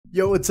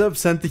Yo, what's up?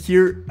 Santa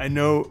here. I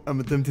know I'm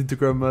attempting to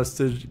grow a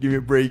mustache, give me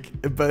a break,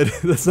 but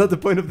that's not the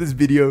point of this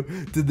video.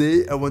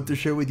 Today, I want to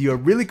share with you a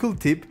really cool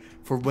tip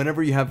for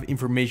whenever you have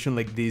information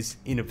like this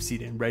in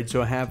Obsidian, right?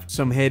 So I have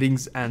some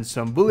headings and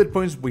some bullet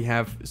points. We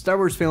have Star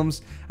Wars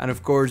films, and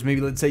of course,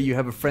 maybe let's say you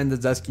have a friend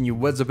that's asking you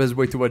what's the best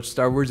way to watch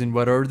Star Wars, in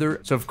what order.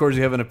 So of course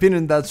you have an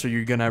opinion on that, so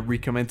you're gonna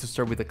recommend to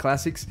start with the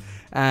classics,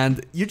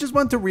 and you just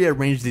want to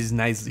rearrange this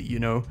nicely, you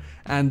know?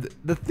 And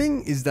the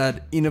thing is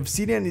that in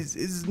Obsidian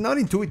is not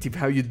intuitive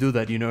how you do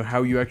that, you know,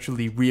 how you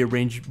actually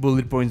rearrange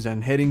bullet points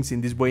and headings in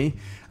this way.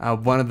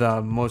 One of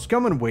the most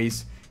common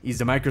ways is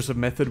the Microsoft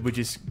method, which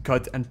is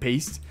cut and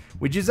paste,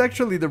 which is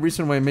actually the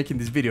reason why I'm making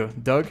this video.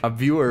 Doug, a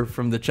viewer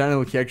from the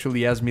channel, he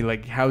actually asked me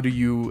like, how do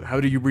you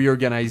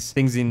reorganize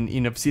things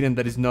in Obsidian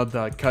that is not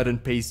the cut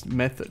and paste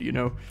method, you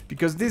know?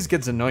 Because this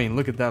gets annoying.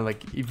 Look at that,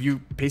 like if you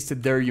paste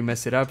it there, you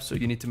mess it up, so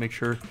you need to make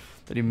sure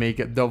that you make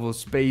a double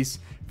space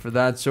for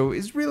that. So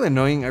it's really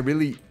annoying. I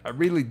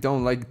really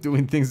don't like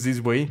doing things this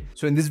way.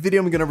 So in this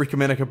video, I'm gonna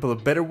recommend a couple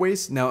of better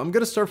ways. Now I'm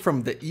gonna start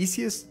from the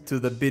easiest to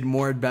the bit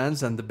more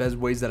advanced and the best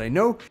ways that I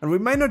know. And we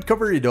might not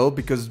cover it all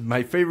because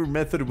my favorite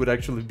method would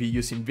actually be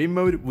using Vim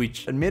mode,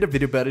 which I made a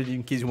video about it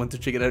in case you want to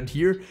check it out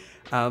here.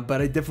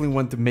 But I definitely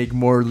want to make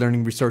more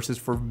learning resources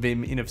for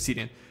Vim in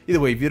Obsidian. Either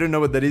way, if you don't know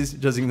what that is,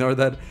 just ignore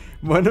that.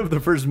 One of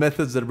the first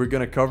methods that we're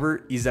gonna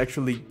cover is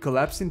actually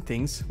collapsing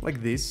things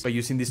like this by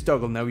using this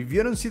toggle. Now, if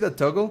you don't see that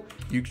toggle,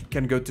 you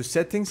can go to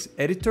Settings,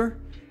 Editor,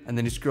 and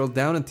then you scroll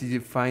down until you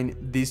find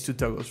these two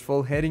toggles,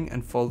 Fold Heading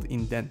and Fold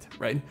Indent,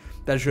 right?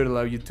 That should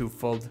allow you to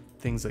fold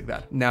things like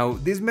that. Now,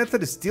 this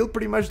method is still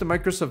pretty much the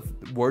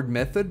Microsoft Word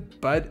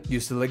method, but you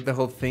select the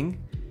whole thing,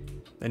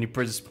 then you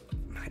press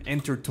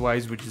Enter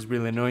twice, which is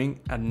really annoying,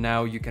 and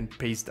now you can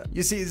paste that.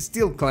 You see, it's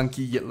still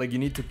clunky, yet like you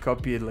need to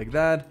copy it like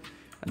that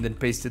and then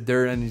paste it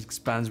there, and it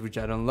expands, which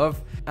I don't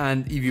love.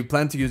 And if you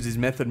plan to use this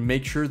method,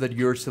 make sure that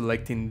you're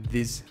selecting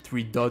these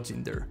three dots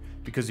in there,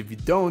 because if you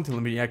don't,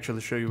 let me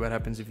actually show you what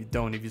happens if you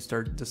don't. If you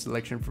start the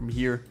selection from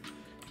here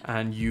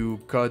and you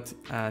cut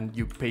and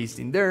you paste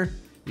in there,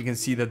 you can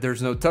see that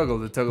there's no toggle.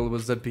 The toggle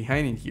was left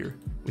behind in here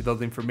with all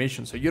the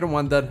information. So you don't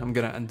want that. I'm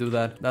gonna undo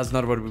that. That's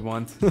not what we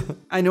want.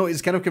 I know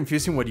it's kind of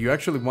confusing. What you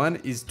actually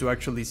want is to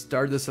actually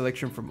start the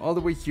selection from all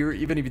the way here,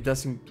 even if it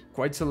doesn't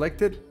quite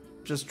select it.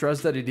 Just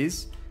trust that it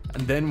is.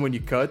 And then when you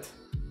cut,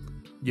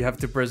 you have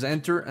to press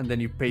enter and then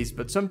you paste.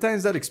 But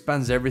sometimes that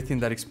expands everything,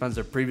 that expands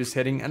the previous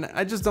heading. And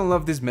I just don't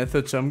love this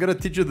method, so I'm gonna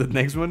teach you the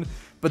next one.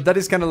 But that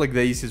is kind of like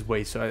the easiest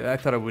way, so I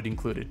thought I would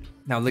include it.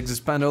 Now let's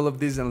expand all of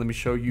this and let me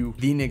show you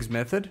the next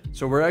method.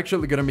 So we're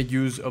actually gonna make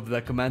use of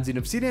the commands in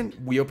Obsidian.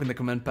 We open the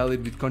command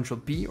palette with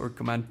Ctrl P or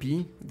Command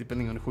P,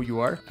 depending on who you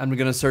are. And we're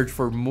gonna search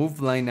for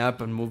move line up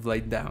and move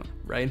line down,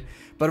 right?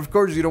 But of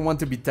course, you don't want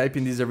to be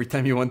typing this every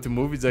time you want to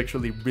move. It's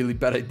actually a really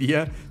bad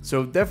idea.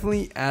 So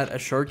definitely add a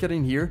shortcut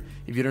in here.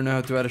 If you don't know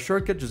how to add a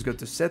shortcut, just go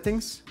to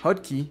Settings,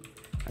 Hotkey,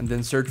 and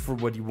then search for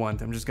what you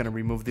want. I'm just gonna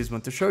remove this one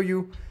to show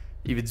you.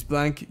 If it's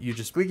blank, you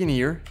just click in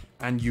here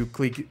and you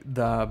click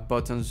the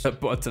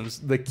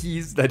the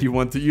keys that you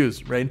want to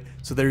use, right?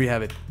 So there you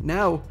have it.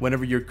 Now,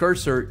 whenever your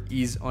cursor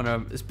is on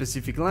a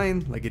specific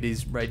line, like it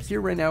is right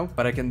here right now,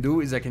 what I can do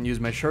is I can use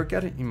my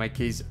shortcut, in my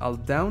case,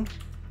 Alt down.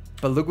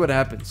 But look what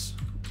happens.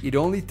 It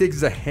only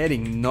takes the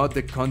heading, not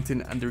the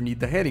content underneath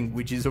the heading,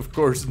 which is of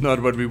course not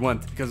what we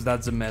want, because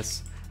that's a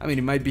mess. I mean,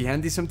 it might be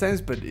handy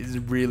sometimes, but it's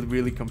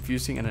really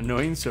confusing and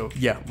annoying. So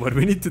yeah, what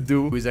we need to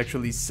do is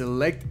actually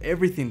select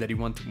everything that you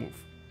want to move,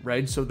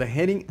 right? So the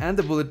heading and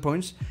the bullet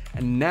points,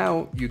 and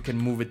now you can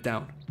move it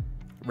down,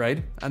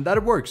 right? And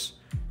that works,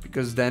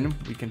 because then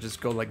we can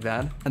just go like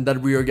that, and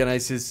that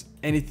reorganizes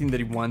anything that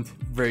you want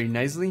very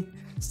nicely.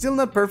 Still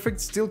not perfect,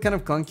 still kind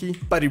of clunky,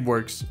 but it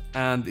works,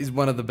 and is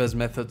one of the best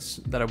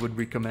methods that I would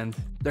recommend.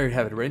 There you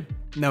have it, right?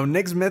 Now,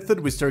 next method,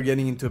 we start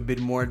getting into a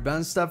bit more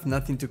advanced stuff,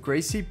 nothing too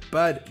crazy,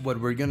 but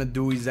what we're gonna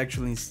do is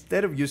actually,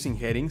 instead of using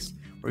headings,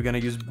 we're gonna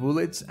use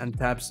bullets and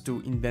tabs to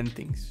indent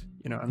things.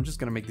 You know, I'm just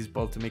gonna make this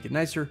bold to make it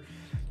nicer,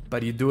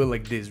 but you do it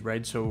like this,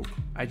 right? So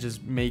I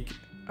just make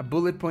a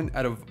bullet point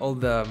out of all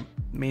the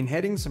main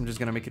headings. I'm just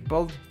gonna make it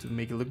bold to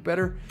make it look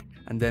better,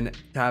 and then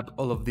tap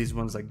all of these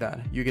ones like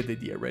that. You get the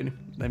idea, right?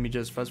 Let me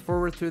just fast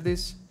forward through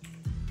this.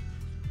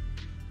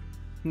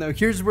 Now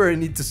here's where I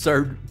need to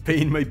start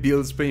paying my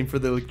bills, paying for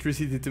the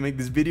electricity to make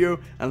this video,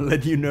 and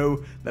let you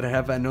know that I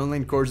have an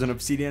online course on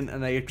Obsidian,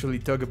 and I actually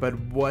talk about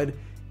what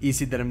is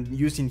it that I'm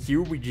using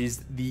here, which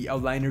is the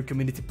Outliner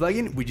community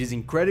plugin, which is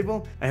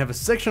incredible. I have a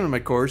section on my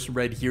course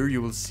right here.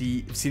 You will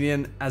see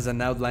Obsidian as an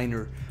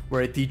outliner,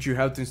 where I teach you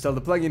how to install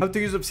the plugin, how to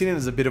use Obsidian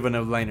as a bit of an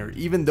outliner.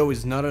 Even though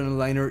it's not an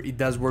outliner, it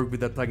does work with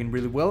that plugin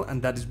really well,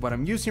 and that is what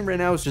I'm using right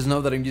now. So just know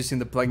that I'm using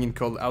the plugin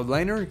called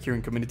Outliner here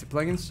in Community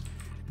Plugins.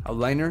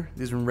 Outliner,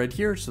 this one right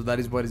here, so that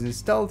is what is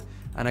installed,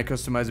 and I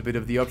customize a bit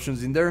of the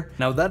options in there.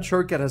 Now that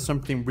shortcut has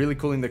something really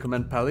cool in the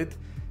command palette.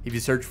 If you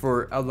search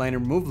for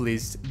Outliner Move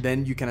List,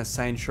 then you can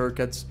assign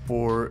shortcuts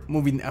for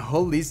moving a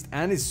whole list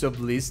and a sub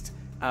list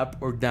up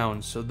or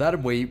down. So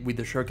that way, with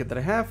the shortcut that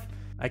I have,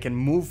 I can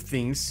move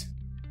things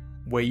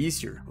way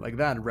easier like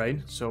that,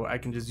 right? So I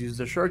can just use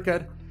the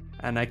shortcut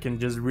and I can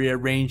just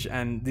rearrange,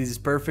 and this is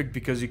perfect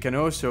because you can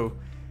also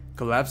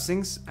collapse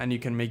things and you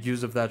can make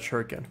use of that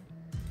shortcut,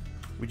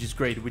 which is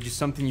great, which is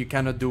something you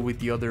cannot do with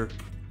the other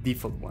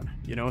default one,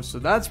 you know, so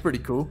that's pretty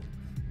cool.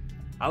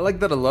 I like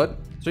that a lot.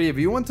 So yeah, if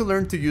you want to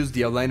learn to use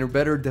the outliner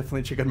better,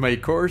 definitely check out my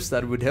course,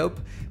 that would help.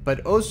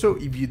 But also,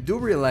 if you do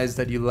realize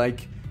that you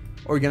like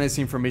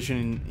organizing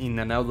information in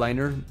an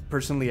outliner,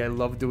 personally I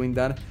love doing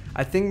that.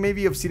 I think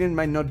maybe Obsidian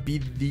might not be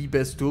the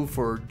best tool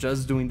for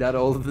just doing that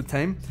all of the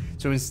time.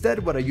 So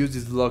instead what I use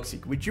is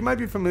Logseq, which you might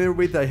be familiar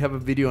with. I have a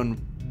video on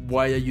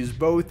why I use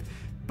both,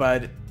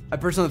 but I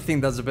personally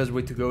think that's the best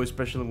way to go,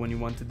 especially when you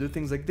want to do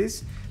things like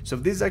this. So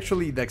this is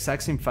actually the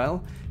exact same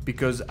file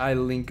because I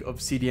link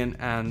Obsidian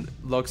and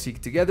Logseq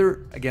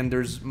together. Again,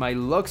 there's my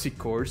Logseq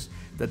course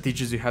that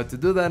teaches you how to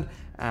do that,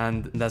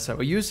 and that's how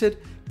I use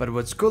it. But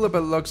what's cool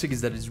about Logseq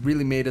is that it's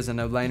really made as an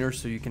outliner,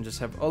 so you can just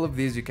have all of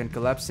these, you can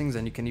collapse things,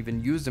 and you can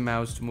even use the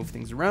mouse to move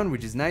things around,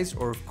 which is nice.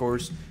 Or of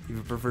course, if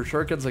you prefer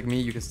shortcuts like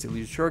me, you can still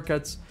use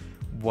shortcuts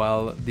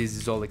while this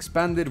is all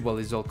expanded, while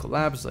it's all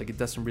collapsed. Like, it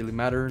doesn't really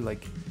matter.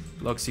 Like,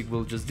 Logseq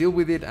will just deal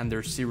with it and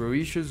there's zero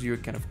issues. You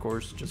can of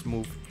course just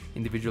move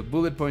individual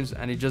bullet points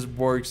and it just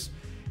works.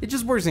 It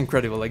just works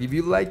incredible. Like, if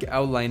you like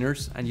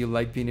outliners and you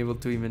like being able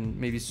to even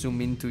maybe zoom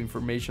into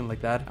information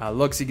like that,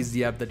 Logseq is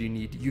the app that you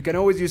need. You can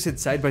always use it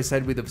side by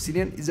side with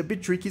Obsidian. It's a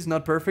bit tricky, it's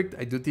not perfect.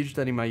 I do teach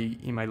that in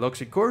my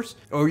Logseq course.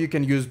 Or you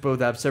can use both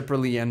apps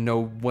separately and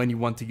know when you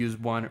want to use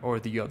one or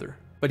the other.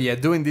 But yeah,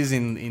 doing this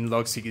in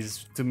Logseq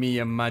is, to me,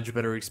 a much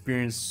better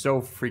experience,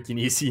 so freaking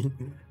easy,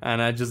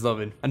 and I just love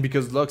it. And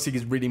because Logseq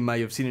is reading my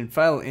Obsidian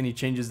file, any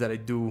changes that I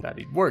do, that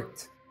it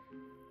worked,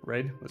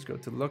 right? Let's go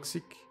to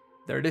Logseq.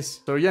 There it is.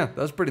 So yeah,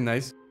 that's pretty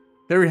nice.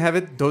 There you have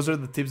it. Those are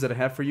the tips that I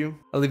have for you.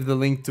 I'll leave the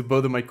link to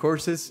both of my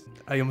courses.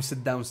 I almost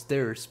said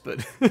downstairs,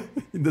 but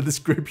in the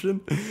description.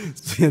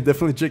 So yeah,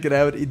 definitely check it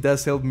out. It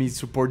does help me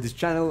support this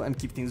channel and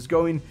keep things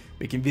going,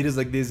 making videos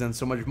like this and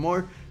so much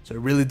more. So I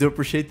really do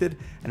appreciate it.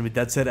 And with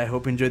that said, I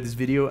hope you enjoyed this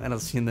video and I'll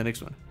see you in the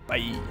next one.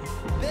 Bye.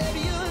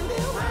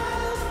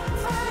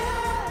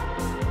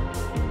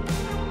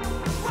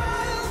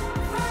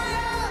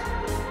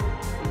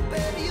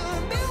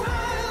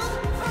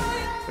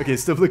 Okay,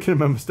 stop looking at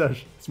my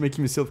mustache. It's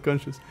making me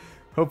self-conscious.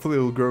 Hopefully it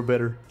will grow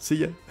better. See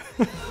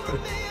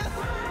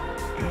ya.